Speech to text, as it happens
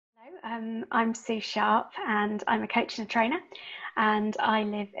I'm Sue Sharp and I'm a coach and a trainer, and I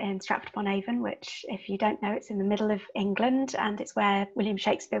live in Stratford-upon-Avon, which, if you don't know, it's in the middle of England and it's where William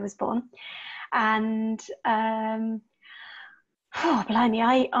Shakespeare was born. And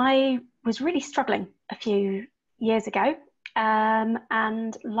blimey, I was really struggling a few years ago,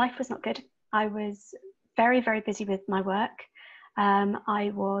 and life was not good. I was very, very busy with my work.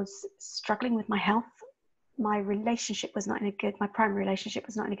 I was struggling with my health. My relationship was not in a good, my primary relationship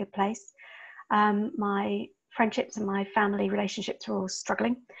was not in a good place. My friendships and my family relationships were all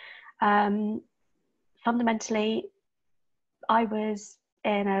struggling. Fundamentally, I was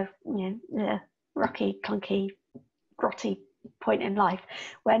in a rocky, clunky, grotty point in life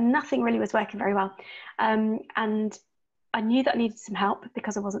where nothing really was working very well. And I knew that I needed some help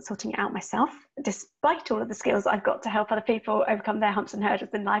because I wasn't sorting it out myself. Despite all of the skills I've got to help other people overcome their humps and hurdles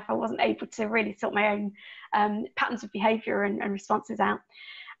in life, I wasn't able to really sort my own patterns of behaviour and responses out.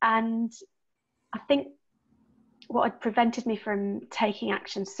 And I think what had prevented me from taking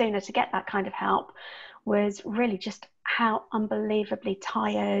action sooner to get that kind of help was really just how unbelievably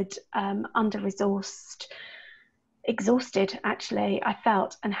tired, under-resourced, exhausted actually I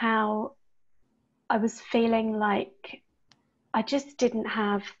felt, and how I was feeling like I just didn't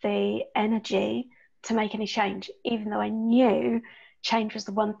have the energy to make any change, even though I knew change was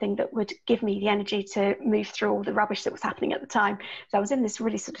the one thing that would give me the energy to move through all the rubbish that was happening at the time. So I was in this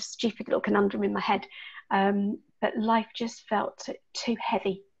really sort of stupid little conundrum in my head, but life just felt too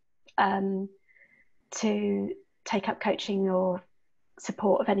heavy to take up coaching or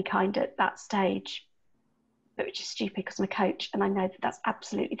support of any kind at that stage. But which is stupid because I'm a coach and I know that that's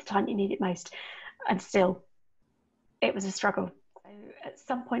absolutely the time you need it most. And still, it was a struggle. So at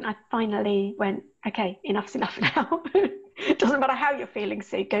some point I finally went, okay, enough's enough now. It doesn't matter how you're feeling,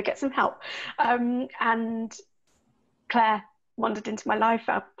 Sue, go get some help. And Claire wandered into my life,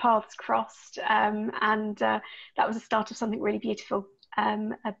 our paths crossed, and that was the start of something really beautiful,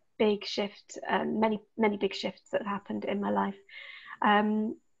 a big shift, many big shifts that happened in my life.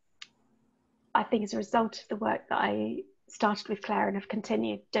 I think as a result of the work that I started with Claire and have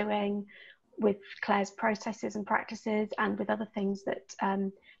continued doing with Claire's processes and practices, and with other things that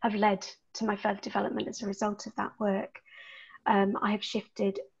have led to my further development as a result of that work, I have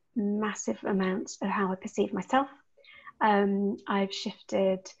shifted massive amounts of how I perceive myself. I've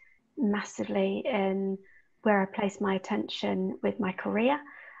shifted massively in where I place my attention with my career.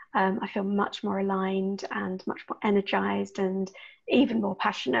 I feel much more aligned and much more energized and even more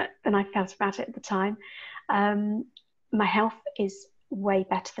passionate than I felt about it at the time. My health is way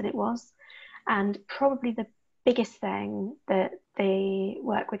better than it was. And probably the biggest thing that the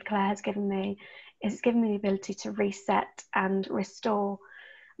work with Claire has given me is it's given me the ability to reset and restore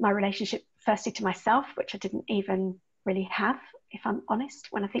my relationship, firstly to myself, which I didn't even really have, if I'm honest,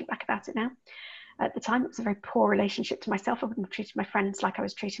 when I think back about it now. At the time, it was a very poor relationship to myself. I wouldn't have treated my friends like I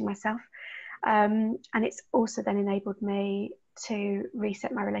was treating myself. And it's also then enabled me to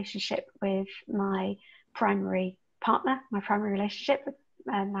reset my relationship with my primary partner, my primary relationship with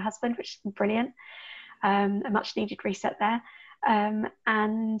my husband, which is brilliant. A much needed reset there.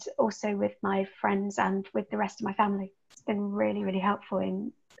 And also with my friends and with the rest of my family. It's been really, really helpful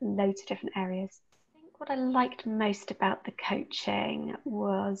in loads of different areas. I think what I liked most about the coaching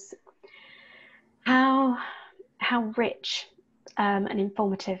was how rich and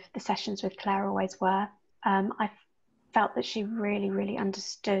informative the sessions with Claire always were. I felt that she really, really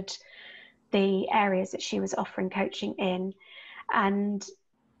understood the areas that she was offering coaching in, and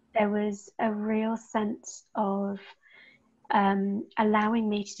there was a real sense of allowing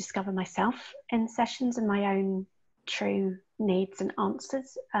me to discover myself in sessions and my own true needs and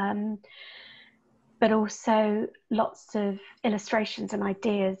answers, but also lots of illustrations and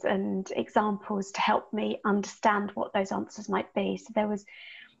ideas and examples to help me understand what those answers might be. So there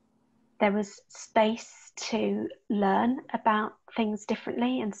was space to learn about things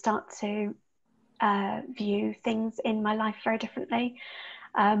differently and start to view things in my life very differently.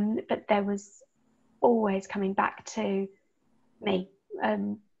 But there was always coming back to me,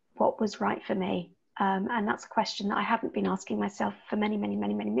 what was right for me. And that's a question that I hadn't been asking myself for many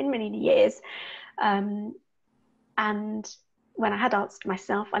years. And when I had answered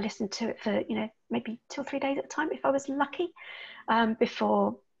myself, I listened to it for, maybe 2 or 3 days at a time, if I was lucky,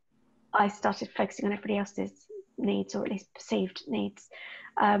 before I started focusing on everybody else's needs, or at least perceived needs.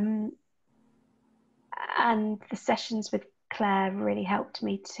 And the sessions with Claire really helped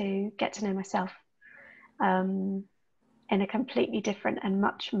me to get to know myself in a completely different and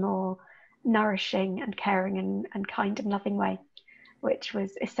much more nourishing and caring and kind and loving way, which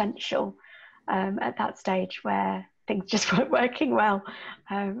was essential at that stage where things just weren't working well.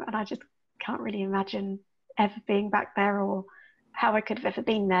 And I just can't really imagine ever being back there, or how I could have ever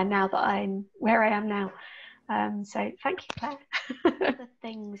been there now that I'm where I am now. So thank you, Claire. The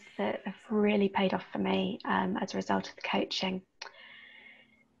things that have really paid off for me as a result of the coaching.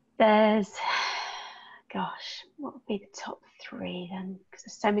 There's, gosh, what would be the top 3 then? Because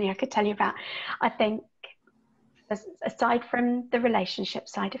there's so many I could tell you about. I think, aside from the relationship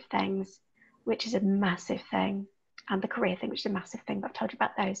side of things, which is a massive thing, and the career thing, which is a massive thing, but I've told you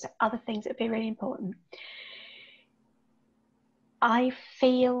about those, so other things that would be really important. I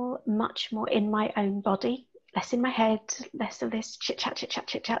feel much more in my own body, less in my head, less of this chit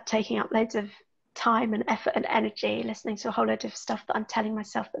chat, taking up loads of time and effort and energy, listening to a whole load of stuff that I'm telling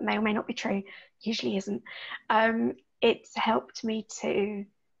myself that may or may not be true, usually isn't. It's helped me to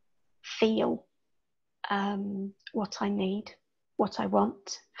feel what I need, what I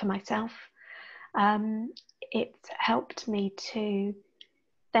want for myself. It's helped me to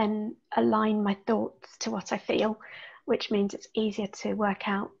then align my thoughts to what I feel, which means it's easier to work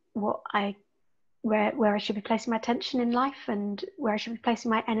out where I should be placing my attention in life, and where I should be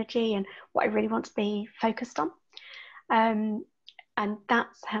placing my energy, and what I really want to be focused on. And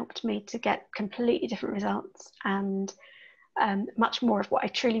that's helped me to get completely different results, and much more of what I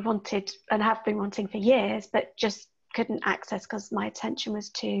truly wanted and have been wanting for years, but just couldn't access because my attention was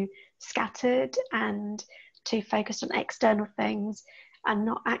too scattered and too focused on external things, and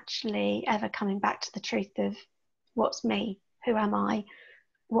not actually ever coming back to the truth of what's me, who am I,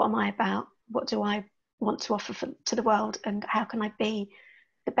 what am I about, what do I want to offer to the world, and how can I be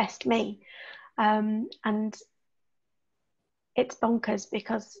the best me. And it's bonkers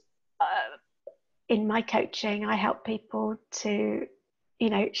because in my coaching I help people to, you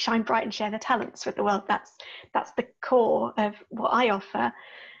know, shine bright and share their talents with the world. That's the core of what I offer,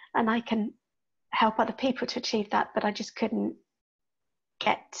 and I can help other people to achieve that, but I just couldn't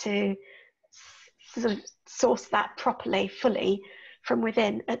get to sort of source that properly, fully from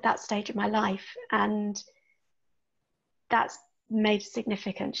within at that stage of my life. And that's made a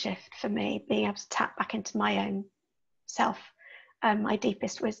significant shift for me, being able to tap back into my own self, my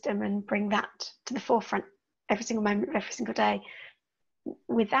deepest wisdom, and bring that to the forefront every single moment of every single day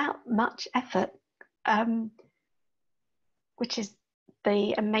without much effort, which is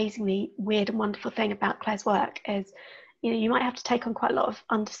the amazingly weird and wonderful thing about Claire's work. Is, you know, you might have to take on quite a lot of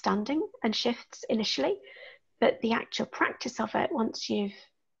understanding and shifts initially, but the actual practice of it, once you've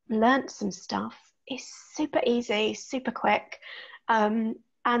learnt some stuff, is super easy, super quick,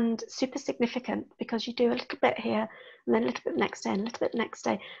 and super significant, because you do a little bit here and then a little bit the next day and a little bit the next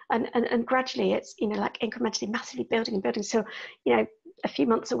day, and gradually it's, you know, like incrementally, massively building and building. So, you know, a few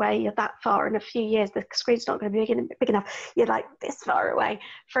months away you're that far, in a few years the screen's not going to be big enough, you're like this far away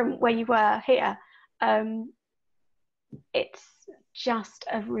from where you were here. It's just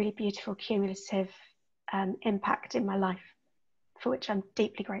a really beautiful cumulative impact in my life, for which I'm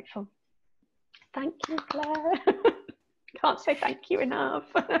deeply grateful. Thank you, Claire. Can't say thank you enough.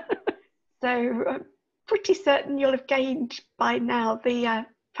 So I'm pretty certain you'll have gained by now the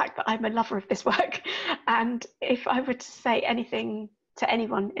fact that I'm a lover of this work. And if I were to say anything to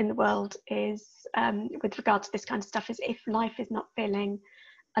anyone in the world, is with regard to this kind of stuff, is if life is not feeling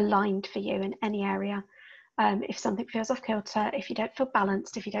aligned for you in any area, if something feels off kilter, if you don't feel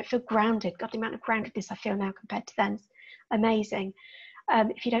balanced, if you don't feel grounded, God, the amount of groundedness I feel now compared to then is amazing.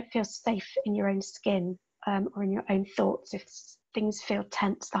 If you don't feel safe in your own skin, or in your own thoughts, if things feel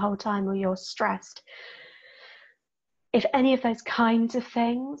tense the whole time, or you're stressed, if any of those kinds of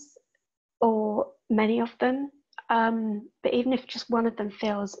things, or many of them, but even if just one of them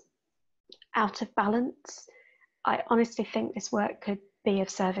feels out of balance, I honestly think this work could be of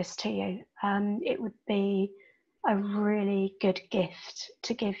service to you. It would be a really good gift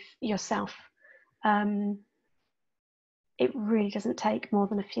to give yourself. It really doesn't take more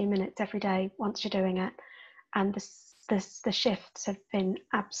than a few minutes every day once you're doing it, and the shifts have been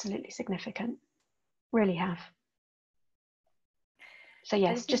absolutely significant, really have. So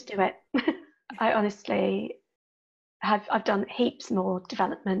yes, just do it. I honestly I've done heaps more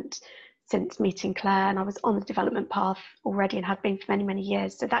development since meeting Claire, and I was on the development path already and had been for many, many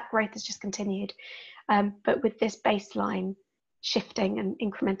years. So that growth has just continued. But with this baseline shifting and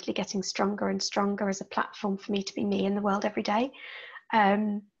incrementally getting stronger and stronger as a platform for me to be me in the world every day,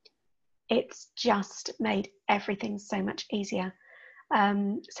 it's just made everything so much easier.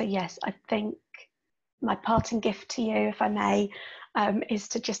 So yes, I think my parting gift to you, if I may, is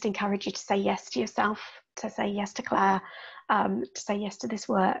to just encourage you to say yes to yourself, to say yes to Claire, to say yes to this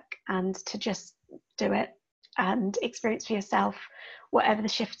work, and to just do it. and experience for yourself whatever the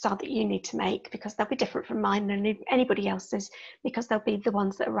shifts are that you need to make, because they'll be different from mine and anybody else's, because they'll be the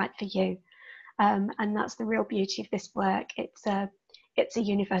ones that are right for you. And that's the real beauty of this work. It's a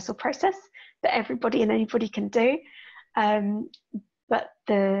universal process that everybody and anybody can do, but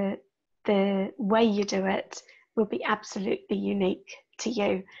the way you do it will be absolutely unique to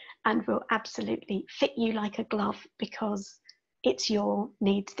you and will absolutely fit you like a glove, because it's your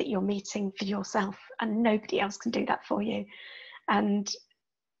needs that you're meeting for yourself, and nobody else can do that for you. And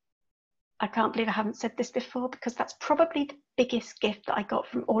I can't believe I haven't said this before, because that's probably the biggest gift that I got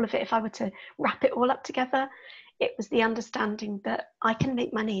from all of it. If I were to wrap it all up together, it was the understanding that I can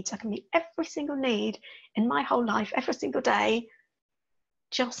meet my needs. I can meet every single need in my whole life, every single day,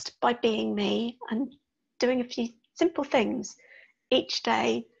 just by being me and doing a few simple things each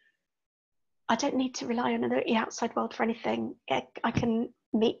day. I don't need to rely on the outside world for anything. I can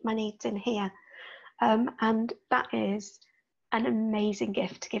meet my needs in here. And that is an amazing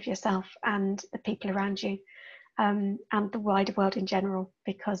gift to give yourself and the people around you, and the wider world in general,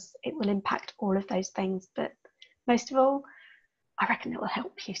 because it will impact all of those things. But most of all, I reckon it will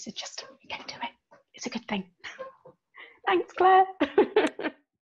help you. So just go do it. It's a good thing. Thanks, Claire.